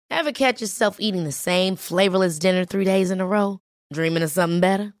Ever catch yourself eating the same flavorless dinner 3 days in a row? Dreaming of something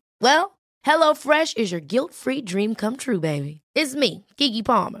better? Well, HelloFresh is your guilt-free dream come true, baby. It's me, Keke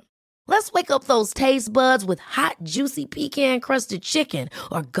Palmer. Let's wake up those taste buds with hot, juicy pecan-crusted chicken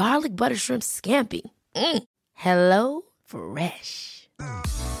or garlic butter shrimp scampi. Hello Fresh.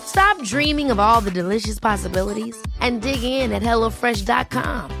 Stop dreaming of all the delicious possibilities and dig in at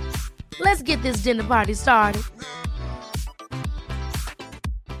HelloFresh.com. Let's get this dinner party started.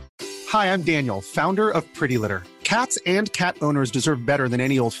 Hi, I'm Daniel, founder of Pretty Litter. Cats and cat owners deserve better than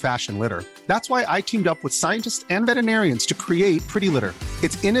any old-fashioned litter. That's why I teamed up with scientists and veterinarians to create Pretty Litter.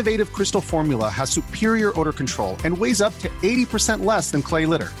 Its innovative crystal formula has superior odor control and weighs up to 80% less than clay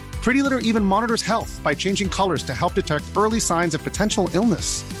litter. Pretty Litter even monitors health by changing colors to help detect early signs of potential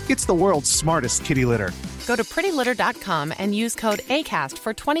illness. It's the world's smartest kitty litter. Go to prettylitter.com and use code ACAST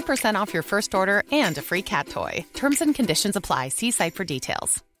for 20% off your first order and a free cat toy. Terms and conditions apply. See site for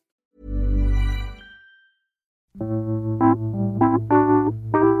details.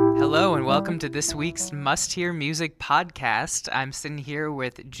 Hello and welcome to this week's Must Hear Music podcast. I'm sitting here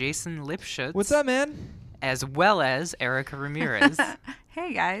with Jason Lipschutz. What's up, man? As well as Erica Ramirez.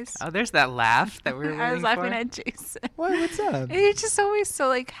 Hey, guys. Oh, there's that laugh that we were waiting I was laughing for. at Jason. What's up? He's just always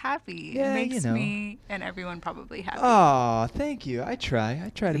so, happy. Yeah, it makes you know. me and everyone probably happy. Oh, thank you. I try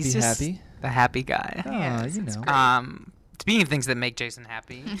to He's be just happy. the happy guy. Oh, Yes, you it's know. great. Speaking of things that make Jason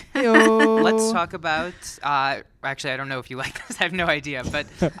happy, Heyo. let's talk about. Actually, I don't know if you like this. I have no idea, but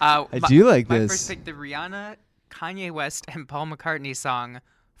I do like my this. first pick: the Rihanna, Kanye West, and Paul McCartney song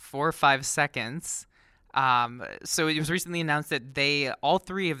 "4 or 5 Seconds." So it was recently announced that all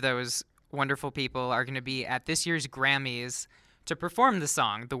three of those wonderful people are going to be at this year's Grammys to perform the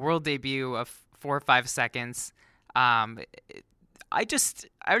song, the world debut of 4 or 5 Seconds. I'll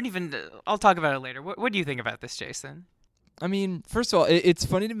talk about it later. What do you think about this, Jason? I mean, first of all, it's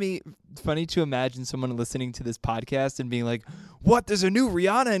funny to imagine someone listening to this podcast and being like, what? There's a new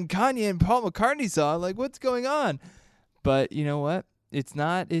Rihanna and Kanye and Paul McCartney song. Like, what's going on? But you know what?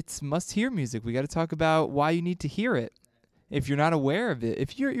 It's must-hear music. We got to talk about why you need to hear it. If you're not aware of it,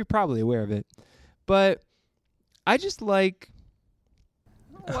 if you're probably aware of it. But I just like...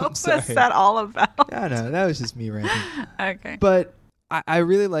 What was that all about? I don't know. That was just me ranting. Okay. But I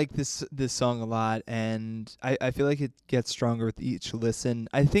really like this song a lot, and I feel like it gets stronger with each listen.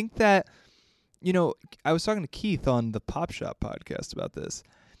 I think that, I was talking to Keith on the Pop Shop podcast about this,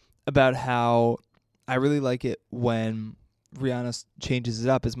 about how I really like it when Rihanna changes it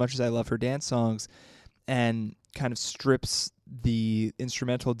up as much as I love her dance songs and kind of strips the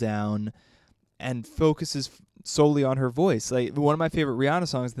instrumental down and focuses solely on her voice. Like, one of my favorite Rihanna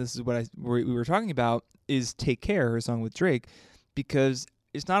songs, this is what we were talking about, is Take Care, her song with Drake, because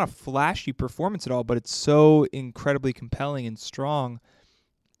it's not a flashy performance at all, but it's so incredibly compelling and strong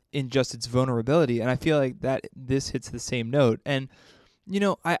in just its vulnerability. And I feel like that this hits the same note. And,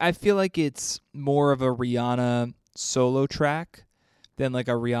 I feel like it's more of a Rihanna solo track than like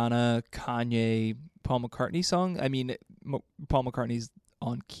a Rihanna, Kanye, Paul McCartney song. I mean, Paul McCartney's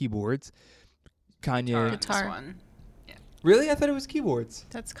on keyboards. Kanye. Guitar. This one. Yeah. Really? I thought it was keyboards.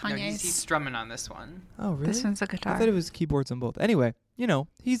 That's No, Kanye's. he's strumming on this one. Oh, really? This one's a I guitar. thought it was keyboards on both. Anyway,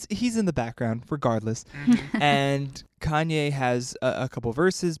 he's in the background regardless. And Kanye has a couple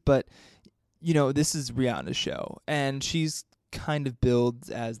verses, but this is Rihanna's show, and she's kind of billed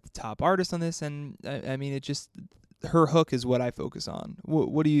as the top artist on this. And I mean, it just, her hook is what I focus on.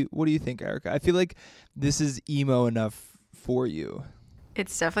 What do you think, Erica? I feel like this is emo enough for you.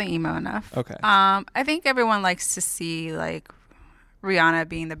 It's definitely emo enough. Okay. I think everyone likes to see Rihanna,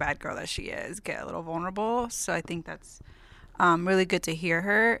 being the bad girl that she is, get a little vulnerable. So I think that's really good to hear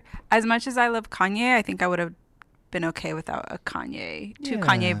her. As much as I love Kanye, I think I would have been okay without two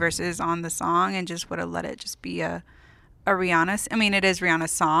Kanye verses on the song, and just would have let it just be a Rihanna. I mean, it is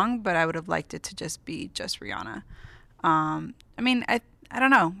Rihanna's song, but I would have liked it to just be just Rihanna. I mean, I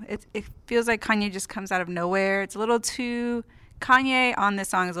don't know. It feels like Kanye just comes out of nowhere. It's a little too... Kanye on this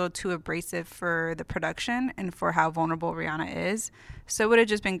song is a little too abrasive for the production and for how vulnerable Rihanna is. So it would have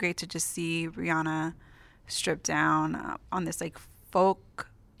just been great to just see Rihanna stripped down on this folk,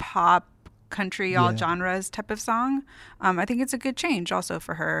 pop, country, all genres type of song. I think it's a good change also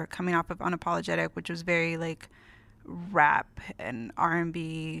for her, coming off of Unapologetic, which was very rap and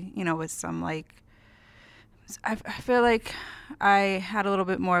R&B, with some I feel like I had a little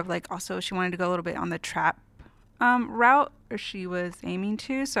bit more of also she wanted to go a little bit on the trap route, or she was aiming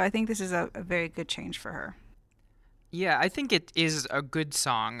to. So I think this is a very good change for her. Yeah, I think it is a good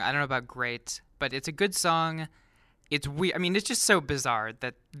song. I don't know about great, but it's a good song. it's weird. I mean, it's just so bizarre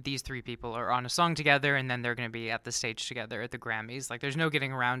that these three people are on a song together and then they're going to be at the stage together at the Grammys. Like, there's no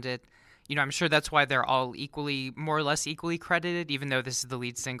getting around it. You know, I'm sure that's why they're all more or less equally credited, even though this is the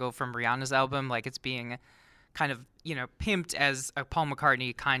lead single from Rihanna's album. Like, it's being kind of, you know, pimped as a Paul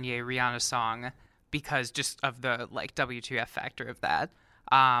McCartney, Kanye, Rihanna song because just of the, like, WTF factor of that.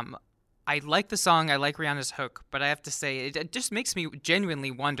 I like the song. I like Rihanna's hook, but I have to say it just makes me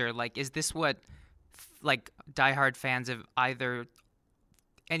genuinely wonder, like, is this what like diehard fans of either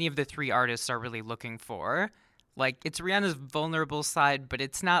any of the three artists are really looking for? Like, it's Rihanna's vulnerable side, but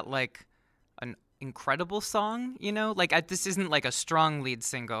it's not like an incredible song, you know? Like, this isn't like a strong lead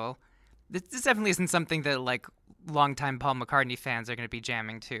single. This definitely isn't something that like longtime Paul McCartney fans are going to be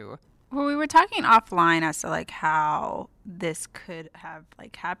jamming to. Well, we were talking offline as to like how this could have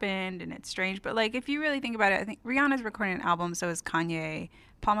like happened, and it's strange. But like, if you really think about it, I think Rihanna's recording an album, so is Kanye.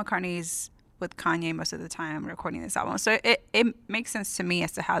 Paul McCartney's with Kanye most of the time recording this album, so it makes sense to me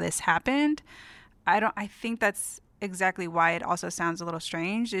as to how this happened. I think that's exactly why it also sounds a little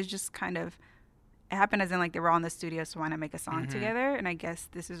strange. It's just kind of, it happened as in like they were all in the studio, so why not make a song together? And I guess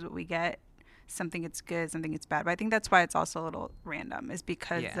this is what we get. Something it's good, something it's bad. But I think that's why it's also a little random, is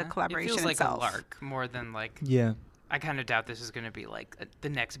because the collaboration it feels like itself. a lark more than like. Yeah. I kind of doubt this is going to be like the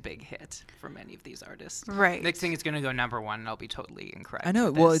next big hit for many of these artists. Right. Next thing is going to go number one, and I'll be totally incorrect. I know.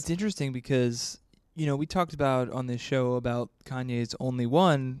 with Well, this. it's interesting because, you know, we talked about on this show about Kanye's Only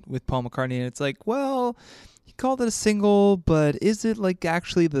One with Paul McCartney, and it's like, well, he called it a single, but is it like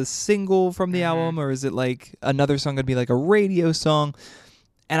actually the single from the album, or is it like another song going to be like a radio song?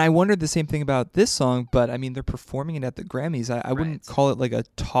 And I wondered the same thing about this song, but I mean, they're performing it at the Grammys. I wouldn't call it like a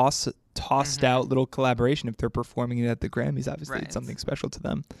tossed out little collaboration if they're performing it at the Grammys. Obviously, it's something special to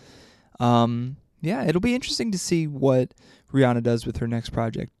them. Yeah, it'll be interesting to see what Rihanna does with her next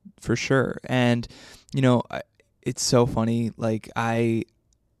project for sure. And, you know, it's so funny. Like I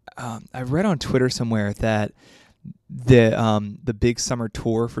read on Twitter somewhere that the big summer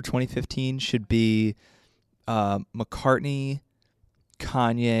tour for 2015 should be McCartney,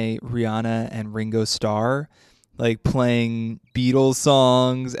 Kanye, Rihanna, and Ringo Starr, like playing Beatles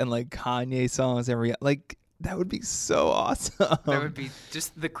songs and like Kanye songs and like that would be so awesome. That would be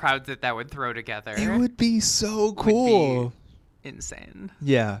just the crowd that would throw together. It would be so cool. Would be insane.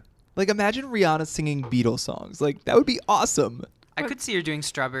 Yeah. Like imagine Rihanna singing Beatles songs. Like that would be awesome. I could see her doing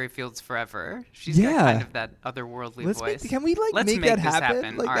Strawberry Fields Forever. She's got kind of that otherworldly voice. Can we like Let's make that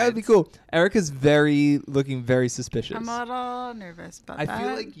happen? Like all that would be cool. Erica's looking very suspicious. I'm a little nervous about that. I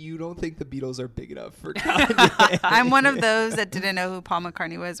feel like you don't think the Beatles are big enough for Kanye. I'm one of those that didn't know who Paul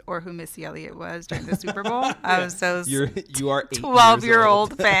McCartney was or who Missy Elliott was during the Super Bowl. I was those you are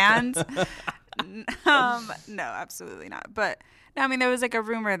 12-year-old fans. No, absolutely not. But no, I mean, there was like a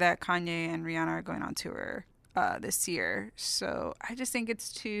rumor that Kanye and Rihanna are going on tour this year. So I just think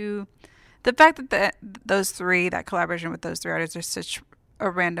it's the fact that that collaboration with those three artists are such a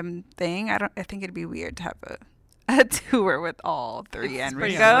random thing. I think it'd be weird to have a tour with all three and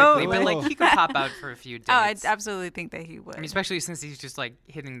Ringo. But like he could pop out for a few days. Oh, I absolutely think that he would. I mean, especially since he's just like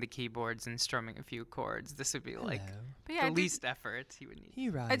hitting the keyboards and strumming a few chords. This would be like the least effort he would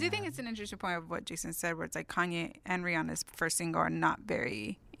need. I do think it's an interesting point of what Jason said, where it's like Kanye and Rihanna's first single are not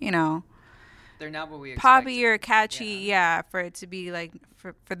very, you know, they're not what we expect. poppy or catchy, for it to be like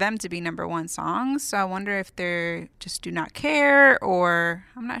for them to be number one songs. So I wonder if they just do not care, or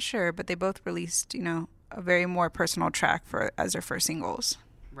I'm not sure. But they both released, you know, a very more personal track as their first singles.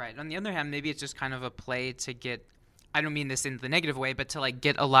 Right. On the other hand, maybe it's just kind of a play to get, I don't mean this in the negative way, but to like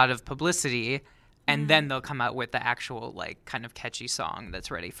get a lot of publicity, and then they'll come out with the actual like kind of catchy song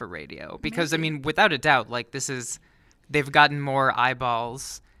that's ready for radio. Because I mean, without a doubt, like they've gotten more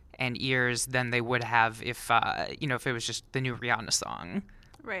eyeballs and ears than they would have if if it was just the new Rihanna song.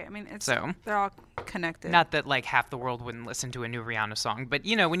 Right. I mean, they're all connected. Not that like half the world wouldn't listen to a new Rihanna song, but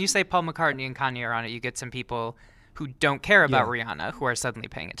you know, when you say Paul McCartney and Kanye are on it, you get some people who don't care about Rihanna who are suddenly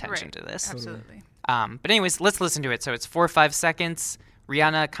paying attention to this. Absolutely. But anyways, let's listen to it. So it's 4 or 5 seconds.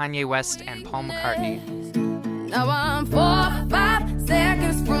 Rihanna, Kanye West, and Paul McCartney. Now I'm 4 or 5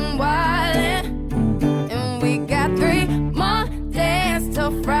 seconds from wildin', and we got 3 more days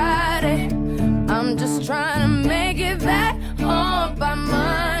till Friday. I'm just trying to make it back home by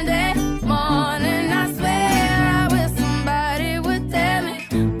Monday morning. I swear I wish somebody would tell me,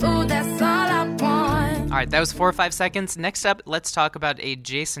 ooh, that's all I want. All right, that was 4 or 5 seconds. Next up, let's talk about a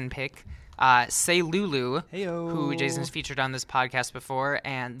Jason pick. Say Lulu, who Jason's featured on this podcast before,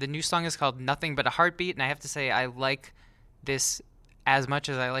 and the new song is called Nothing But a Heartbeat, and I have to say I like this as much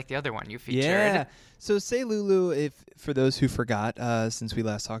as I like the other one you featured. Yeah. So Say Lulu, if for those who forgot, since we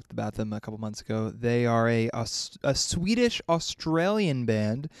last talked about them a couple months ago, they are a Swedish-Australian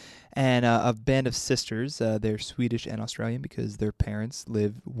band and a band of sisters. They're Swedish and Australian because their parents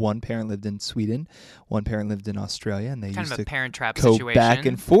one parent lived in Sweden, one parent lived in Australia, and they kind used of a to Parent Trap go situation. back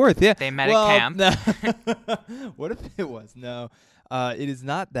and forth. Yeah. They met at camp. No. What if it was? No, it is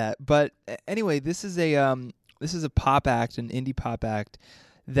not that. But anyway, this is a pop act, an indie pop act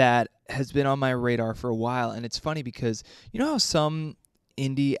that has been on my radar for a while. And it's funny because you know how some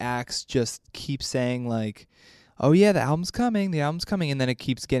indie acts just keep saying like, oh yeah, the album's coming, and then it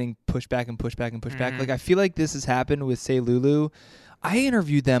keeps getting pushed back and pushed back and pushed back. Like I feel like this has happened with Say Lulu. I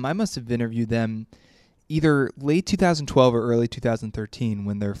must have interviewed them either late 2012 or early 2013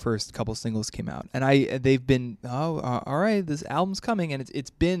 when their first couple singles came out, and they've been all right, this album's coming, and it's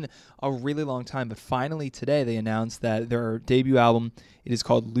been a really long time, but finally today they announced that their debut album, it is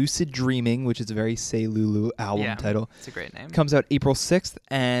called Lucid Dreaming, which is a very Say Lulu album title. It's a great name. Comes out April 6th,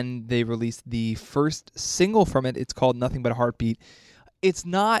 and they released the first single from it. It's called Nothing But a Heartbeat. It's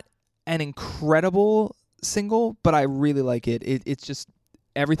not an incredible single, but I really like it. It's just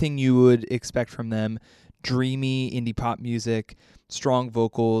everything you would expect from them. Dreamy indie pop music, strong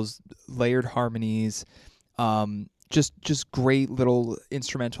vocals, layered harmonies, just great little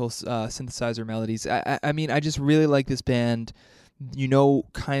instrumental synthesizer melodies. I mean, I just really like this band. You know,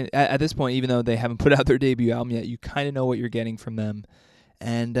 at this point, even though they haven't put out their debut album yet, you kind of know what you're getting from them.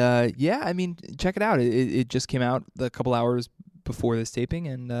 And yeah, I mean, check it out. It just came out a couple hours before this taping,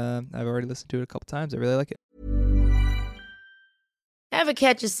 and I've already listened to it a couple times. I really like it. Ever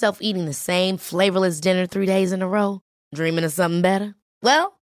catch yourself eating the same flavorless dinner 3 days in a row? Dreaming of something better?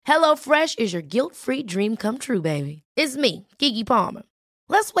 Well, HelloFresh is your guilt-free dream come true, baby. It's me, Keke Palmer.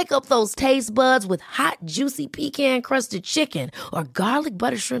 Let's wake up those taste buds with hot, juicy pecan-crusted chicken or garlic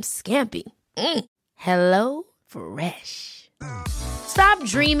butter shrimp scampi. Hello Fresh. Stop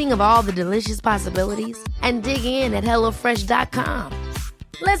dreaming of all the delicious possibilities and dig in at HelloFresh.com.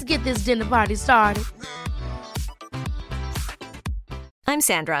 Let's get this dinner party started. I'm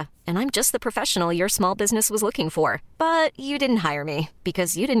Sandra, and I'm just the professional your small business was looking for. But you didn't hire me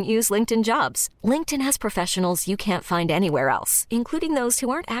because you didn't use LinkedIn Jobs. LinkedIn has professionals you can't find anywhere else, including those who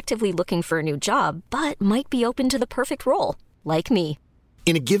aren't actively looking for a new job, but might be open to the perfect role, like me.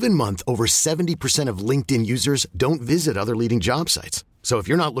 In a given month, over 70% of LinkedIn users don't visit other leading job sites. So if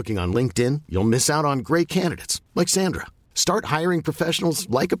you're not looking on LinkedIn, you'll miss out on great candidates like Sandra. Start hiring professionals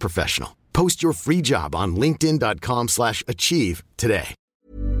like a professional. Post your free job on linkedin.com/achieve today.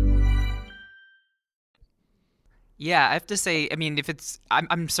 Yeah, I have to say, I mean,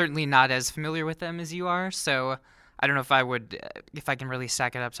 I'm certainly not as familiar with them as you are, so I don't know if I can really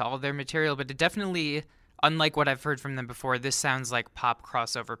stack it up to all of their material, but it definitely, unlike what I've heard from them before, this sounds like pop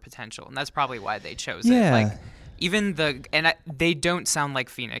crossover potential, and that's probably why they chose it. Like, even they don't sound like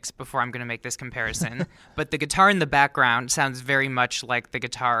Phoenix before I'm going to make this comparison, but the guitar in the background sounds very much like the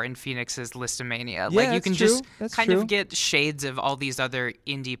guitar in Phoenix's Listomania. Yeah, like you can true. just of get shades of all these other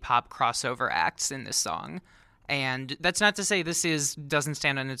indie pop crossover acts in this song. And that's not to say this doesn't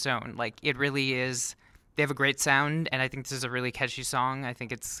stand on its own. Like, it really is. They have a great sound, and I think this is a really catchy song. I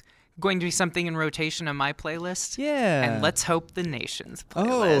think it's going to be something in rotation on my playlist. Yeah. And let's hope the nation's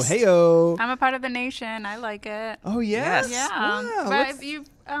playlist. Oh, hey-o. I'm a part of the nation. I like it. Oh, yeah? Yes. Yeah. Wow, But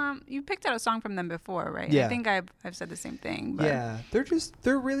you picked out a song from them before, right? Yeah. I think I've said the same thing. But Yeah,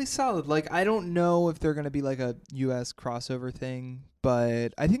 they're really solid. Like, I don't know if they're gonna be like a U.S. crossover thing, but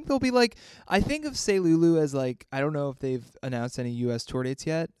I think they'll be like. I think of Say Lulu as like, I don't know if they've announced any U.S. tour dates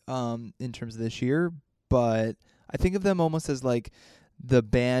yet, in terms of this year, but I think of them almost as like the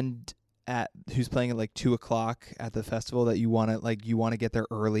band who's playing at like 2:00 at the festival that you want to get there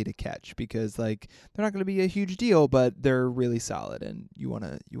early to catch, because like they're not going to be a huge deal, but they're really solid, and you want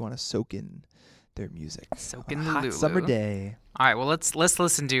to soak in their music. Soak in On a the hot Lulu. summer day. All right, well, let's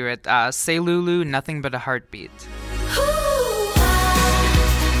listen to it. Say Lulu, Nothing But a Heartbeat.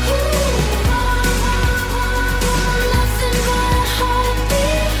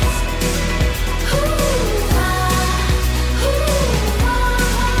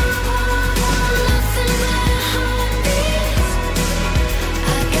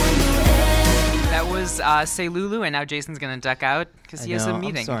 Say Lulu, and now Jason's going to duck out because he has a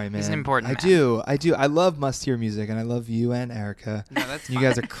meeting. I'm sorry, man. He's an important I do. I love Must Hear Music, and I love you and Erica. No, that's You fine.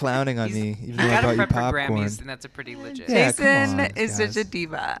 guys are clowning on me, even though I gotta bought you prep for popcorn. Grammys, and that's a pretty legit. Yeah, come Jason on, is guys. such a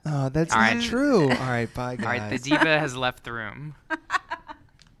diva. Oh, that's All not right. true. All right, bye, guys. All right, the diva has left the room.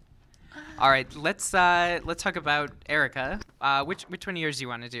 All right, let's talk about Erica. Which one of yours do you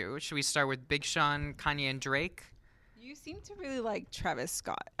want to do? Should we start with Big Sean, Kanye, and Drake? You seem to really like Travis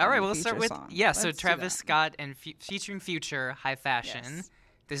Scott. All right, well, let's start with song. so Travis Scott and featuring Future, High Fashion. Yes.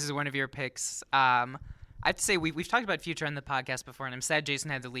 This is one of your picks. I have to say we've talked about Future on the podcast before, and I'm sad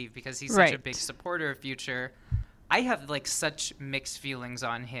Jason had to leave because he's such a big supporter of Future. I have like such mixed feelings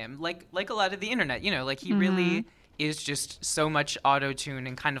on him, like a lot of the internet. You know, like he really is just so much auto-tune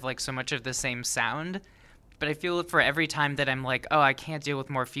and kind of like so much of the same sound. But I feel for every time that I'm like, oh, I can't deal with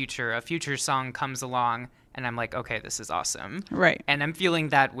more Future, a Future song comes along, and I'm like, okay, this is awesome. Right. And I'm feeling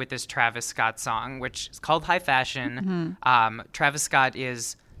that with this Travis Scott song, which is called High Fashion. Travis Scott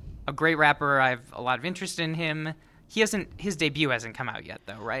is a great rapper. I have a lot of interest in him. His debut hasn't come out yet,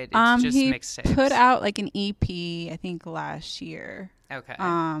 though, right? It's just mixtapes. He put out like an EP, I think, last year. Okay.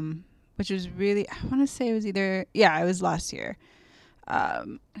 Which was really, I want to say it was it was last year. I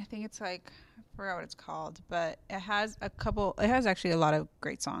think it's like, I forgot what it's called, but it has actually a lot of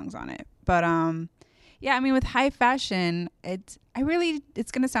great songs on it. But yeah, I mean, with High Fashion, it's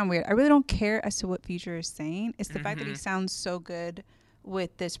going to sound weird. I really don't care as to what Future is saying. It's the fact that he sounds so good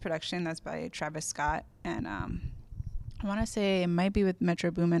with this production that's by Travis Scott. And I want to say it might be with Metro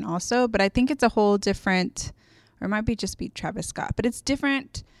Boomin also, but I think it's a whole different, or it might be just be Travis Scott, but it's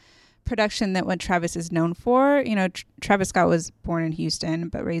different production than what Travis is known for. You know, Travis Scott was born in Houston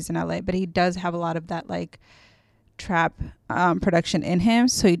but raised in LA, but he does have a lot of that like trap production in him,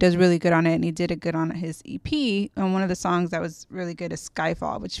 so he does really good on it, and he did it good on his EP. And one of the songs that was really good is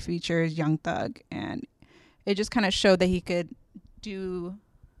Skyfall, which features Young Thug, and it just kind of showed that he could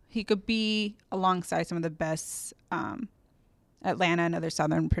be alongside some of the best Atlanta and other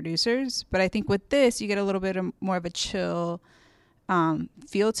Southern producers. But I think with this, you get a little bit more of a chill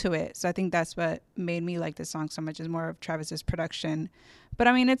feel to it. So I think that's what made me like this song so much, is more of Travis's production. But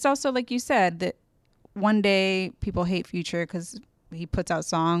I mean, it's also like you said, that one day people hate Future because he puts out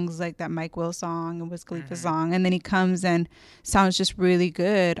songs like that Mike Will song and Wiz Khalifa song, and then he comes and sounds just really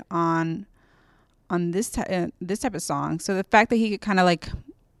good on this type of song. So the fact that he could kind of like,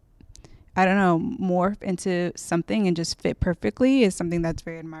 I don't know, morph into something and just fit perfectly is something that's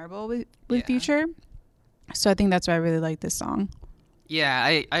very admirable with Future. So I think that's why I really like this song. Yeah,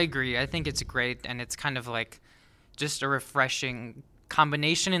 I agree. I think it's great, and it's kind of like just a refreshing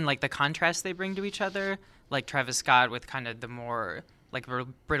combination in like the contrast they bring to each other. Like Travis Scott with kind of the more like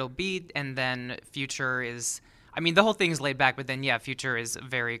brittle beat, and then Future is, I mean, the whole thing's laid back, but then Future is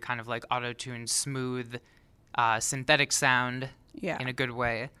very kind of like auto-tuned, smooth, synthetic sound in a good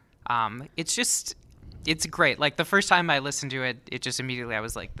way. It's great. Like the first time I listened to it, it just immediately I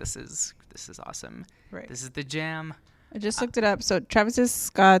was like, this is awesome. Right. This is the jam. I just looked it up. So Travis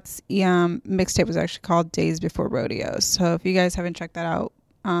Scott's mixtape was actually called Days Before Rodeo. So if you guys haven't checked that out,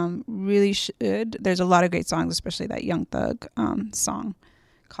 really should. There's a lot of great songs, especially that Young Thug song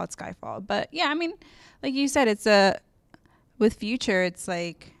called Skyfall. But yeah, I mean, like you said, with Future, it's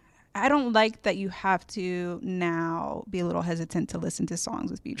like, I don't like that you have to now be a little hesitant to listen to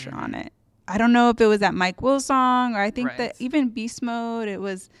songs with Future on it. I don't know if it was that Mike Will song, or I think that even Beast Mode, it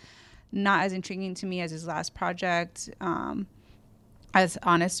was not as intriguing to me as his last project, as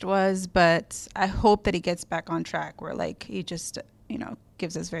Honest was. But I hope that he gets back on track where like he just,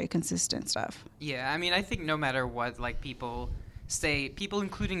 gives us very consistent stuff. Yeah, I mean, I think no matter what, like people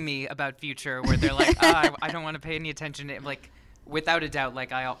including me about Future, where they're like, I don't want to pay any attention to him, like, without a doubt,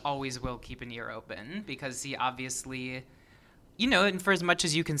 like I always will keep an ear open, because he obviously, and for as much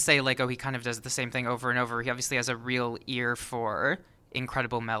as you can say like, oh, he kind of does the same thing over and over, he obviously has a real ear for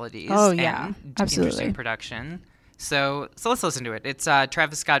incredible melodies. Oh yeah, and absolutely. Interesting production. So let's listen to it. It's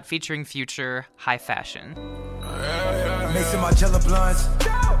Travis Scott featuring Future, High Fashion. Mixing Margiela blunts,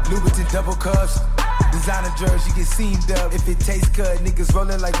 Louboutin double cups, designer jerseys, you get seamed up. If it tastes good, niggas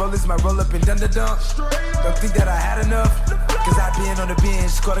rolling like rollers, might roll up and dun dunk. Don't think that I had enough, cause I been on the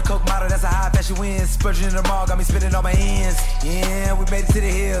bench. Scored a Coke model, that's a high fashion win. Spurgeon in the mall, got me spinning all my ends. Yeah, we made it to the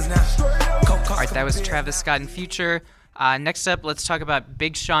hills now. All right, that was Travis Scott and Future. Next up, let's talk about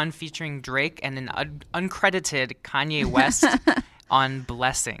Big Sean featuring Drake and an uncredited Kanye West on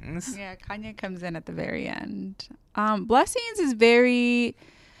Blessings. Yeah, Kanye comes in at the very end. Blessings is very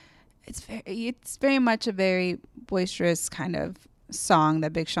much a very boisterous kind of song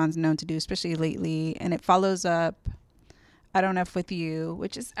that Big Sean's known to do, especially lately. And it follows up I Don't F With You,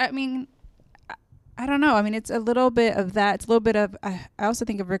 which is, I mean, I don't know. I mean, it's a little bit of that. It's a little bit of, I also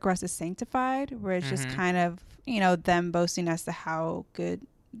think of Rick Ross's Sanctified, where it's just kind of, them boasting as to how good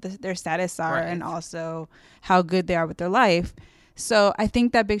their status are, and also how good they are with their life. So I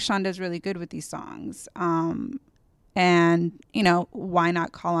think that Big Sean does really good with these songs. And, why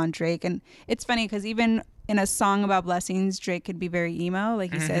not call on Drake? And it's funny because even in a song about blessings, Drake could be very emo.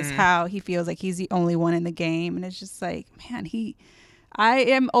 Like he says how he feels like he's the only one in the game. And it's just like, man, I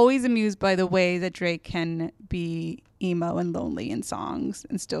am always amused by the way that Drake can be emo and lonely in songs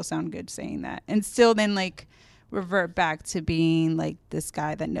and still sound good saying that. And still then like revert back to being like this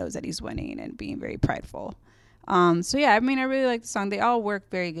guy that knows that he's winning and being very prideful. So yeah, I mean, I really like the song. They all work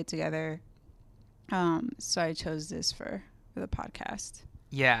very good together. So I chose this for the podcast.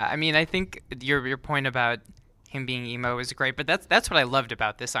 Yeah, I mean, I think your point about him being emo is great, but that's what I loved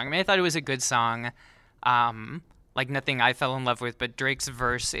about this song. I mean, I thought it was a good song, like nothing I fell in love with, but Drake's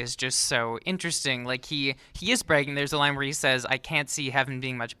verse is just so interesting. Like he is bragging. There's a line where he says, "I can't see heaven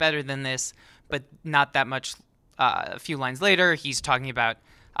being much better than this," but not that much. A few lines later, he's talking about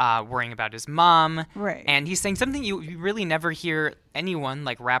worrying about his mom. Right. And he's saying something you really never hear anyone,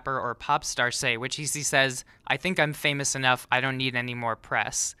 like rapper or pop star, say, which he says, "I think I'm famous enough. I don't need any more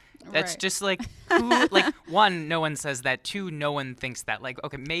press." That's right. just like, who, like, one, no one says that. Two, no one thinks that. Like,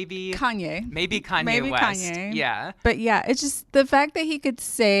 okay, maybe Kanye. Maybe Kanye West. Kanye. Yeah. But yeah, it's just the fact that he could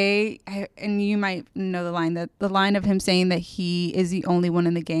say, and you might know the line, that the line of him saying that he is the only one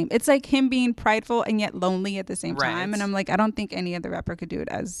in the game. It's like him being prideful and yet lonely at the same time. And I'm like, I don't think any other rapper could do it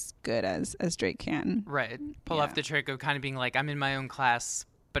as good as Drake can. Right. Pull off the trick of kind of being like, I'm in my own class,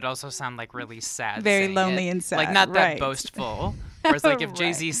 but also sound like really sad. Very lonely and sad. Like, not that right. boastful. Whereas, like, if Right.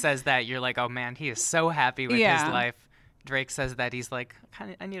 Jay-Z says that, you're like, oh, man, he is so happy with his life. Drake says that, he's like,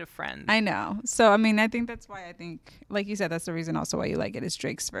 I need a friend. I know. So, I mean, I think that's why like you said, that's the reason also why you like it is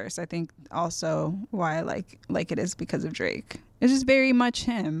Drake's verse. I think also why I like it is because of Drake. It's just very much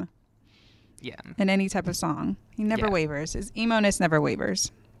him. Yeah. In any type of song. He never wavers. His emo-ness never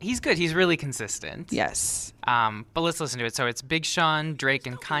wavers. He's good. He's really consistent. Yes. But let's listen to it. So it's Big Sean, Drake,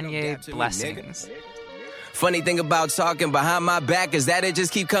 and Kanye, Blessings. Funny thing about talking behind my back is that it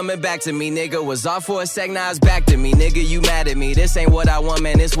just keep coming back to me, nigga. Was off for a sec, now it's back to me, nigga. You mad at me? This ain't what I want,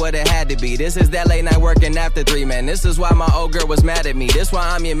 man. It's what it had to be. This is that late night working after 3, man. This is why my old girl was mad at me. This why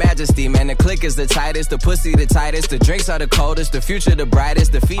I'm your majesty, man. The click is the tightest, the pussy the tightest, the drinks are the coldest, the future the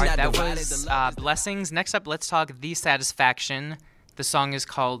brightest, the feet All right, not that divided. was Blessings. Next up, let's talk The Satisfaction. The song is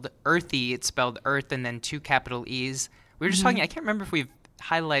called Earthy. It's spelled Earth and then 2 capital E's. We were just talking, I can't remember if we've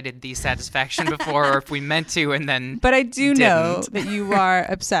highlighted The Satisfaction before or if we meant to and then But I do know didn't. that you are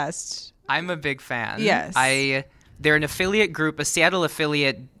obsessed. I'm a big fan. Yes. They're an affiliate group, a Seattle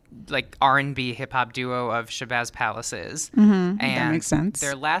affiliate, like R&B hip hop duo of Shabazz Palaces. And And that makes sense.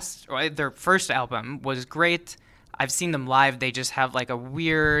 their first album was great. I've seen them live. They just have like a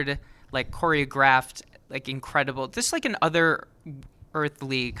weird, like choreographed, like incredible, just like an other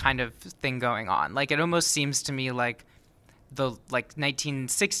earthly kind of thing going on. Like it almost seems to me like the like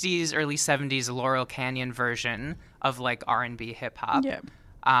 1960s, early 70s Laurel Canyon version of like R&B hip hop.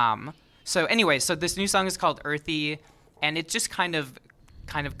 Yeah. So anyway, so this new song is called Earthy, and it's just kind of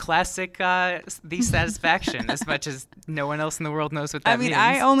classic The Satisfaction as much as no one else in the world knows what that means.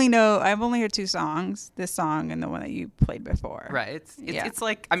 I've only heard 2 songs, this song and the one that you played before. Right. It's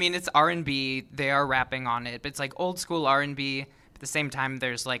like, I mean, it's R&B. They are rapping on it, but it's like old school R&B. At the same time,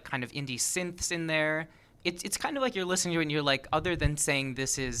 there's like kind of indie synths in there. It's kind of like you're listening to it and you're like, other than saying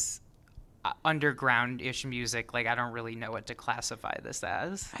this is underground-ish music, like I don't really know what to classify this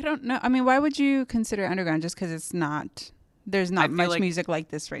as. I don't know. I mean, why would you consider underground just because it's not... There's not much music like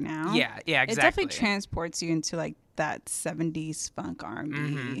this right now. Yeah, exactly. It definitely transports you into like that 70s funk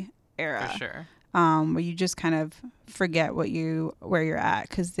R&B era. For sure. Where you just kind of forget where you're at,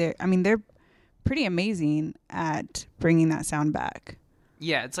 because they're pretty amazing at bringing that sound back.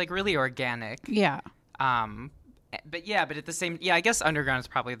 Yeah, it's like really organic. Yeah. But at the same, I guess underground is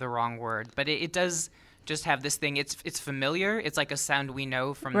probably the wrong word, but it does just have this thing. It's familiar. It's like a sound we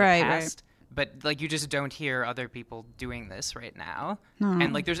know from the past. Right. But, like, you just don't hear other people doing this right now. No.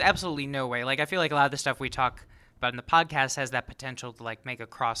 And, like, there's absolutely no way. Like, I feel like a lot of the stuff we talk about in the podcast has that potential to, like, make a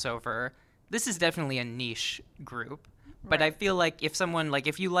crossover. This is definitely a niche group. But I feel like if someone, like,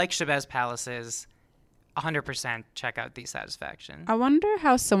 if you like Shabazz Palaces, 100% check out The Satisfaction. I wonder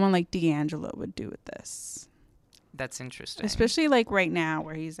how someone like D'Angelo would do with this. That's interesting. Especially, like, right now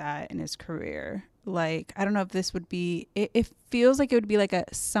where he's at in his career. Like, I don't know if this would be... It feels like it would be like a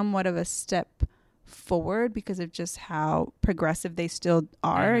somewhat of a step forward because of just how progressive they still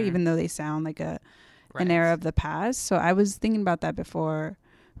are, even though they sound like an era of the past. So I was thinking about that before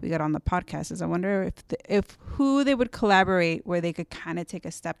we got on the podcast. Is I wonder if who they would collaborate where they could kind of take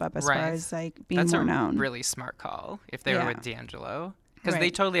a step up as far as like being more known. That's a really smart call if they were with D'Angelo, because they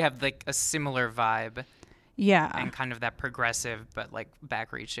totally have like a similar vibe. Yeah. And kind of that progressive but like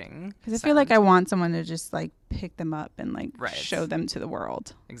back reaching. Because I feel like I want someone to just like pick them up and like show them to the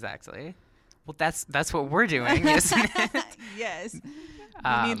world. Exactly. Well, that's what we're doing, isn't it? Yes.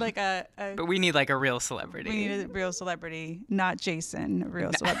 We need like but we need like a real celebrity. We need a real celebrity, not Jason, a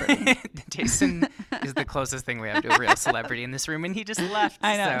real celebrity. Jason is the closest thing we have to a real celebrity in this room, and he just left.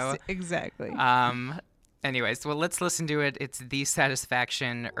 I know, so. exactly. Anyways, well, let's listen to it. It's The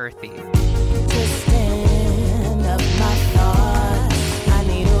Satisfaction, Earthy. To stand up my thoughts, I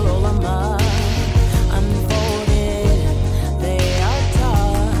need to roll 'em up, unfolded, they are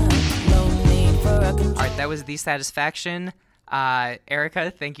taught, no need for a control. All right, that was The Satisfaction. Erica,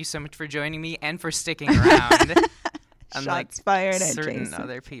 thank you so much for joining me and for sticking around. Shots fired at certain Jason.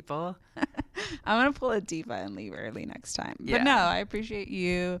 other people. I'm going to pull a diva and leave early next time. Yeah. But no, I appreciate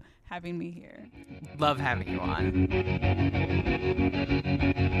you having me here. Love having you on.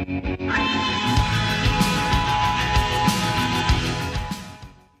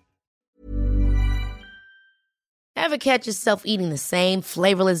 Ever catch yourself eating the same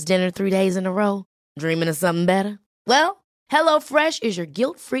flavorless dinner 3 days in a row? Dreaming of something better? Well, HelloFresh is your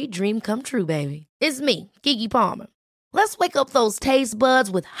guilt-free dream come true, baby. It's me, Keke Palmer. Let's wake up those taste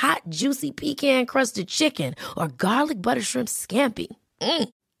buds with hot, juicy pecan-crusted chicken or garlic butter shrimp scampi.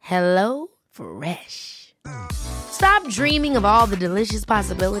 Hello Fresh. Stop dreaming of all the delicious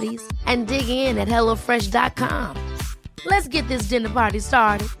possibilities and dig in at HelloFresh.com. Let's get this dinner party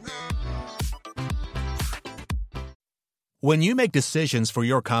started. When you make decisions for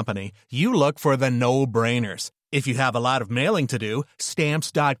your company, you look for the no-brainers. If you have a lot of mailing to do,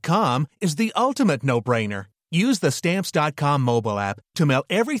 Stamps.com is the ultimate no-brainer. Use the Stamps.com mobile app to mail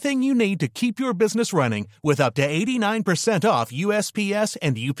everything you need to keep your business running with up to 89% off USPS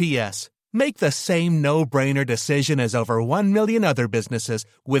and UPS. Make the same no-brainer decision as over 1 million other businesses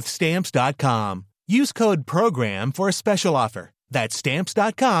with Stamps.com. Use code PROGRAM for a special offer. That's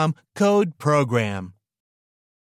Stamps.com, code PROGRAM.